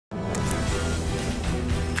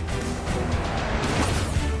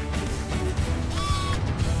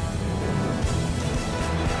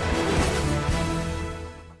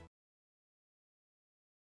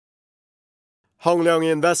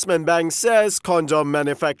Leong Investment Bank says condom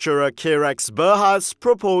manufacturer Karex Bhd's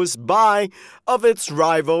proposed buy of its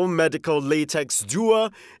rival medical Latex Dua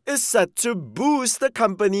is set to boost the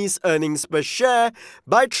company's earnings per share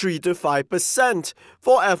by 3 to 5%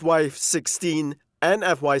 for FY16 and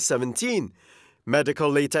FY17. Medical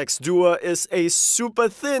Latex Dua is a super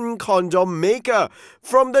thin condom maker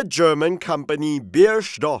from the German company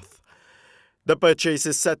Bhd. The purchase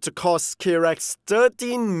is set to cost Karex's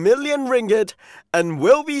 13 million ringgit and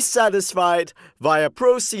will be satisfied via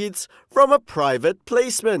proceeds from a private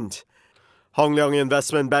placement. Leong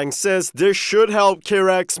Investment Bank says this should help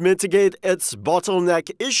Karex mitigate its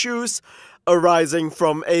bottleneck issues arising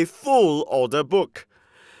from a full order book.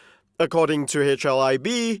 According to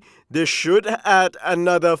Hlib, this should add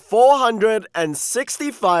another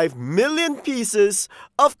 465 million pieces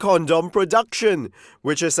of condom production,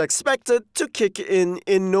 which is expected to kick in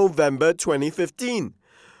November 2015.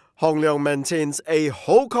 Leong maintains a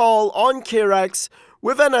hold call on Karex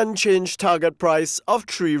with an unchanged target price of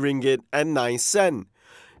 3 ringgit and 9 cents.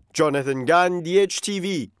 Jonathan Gan,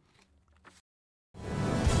 DHTV.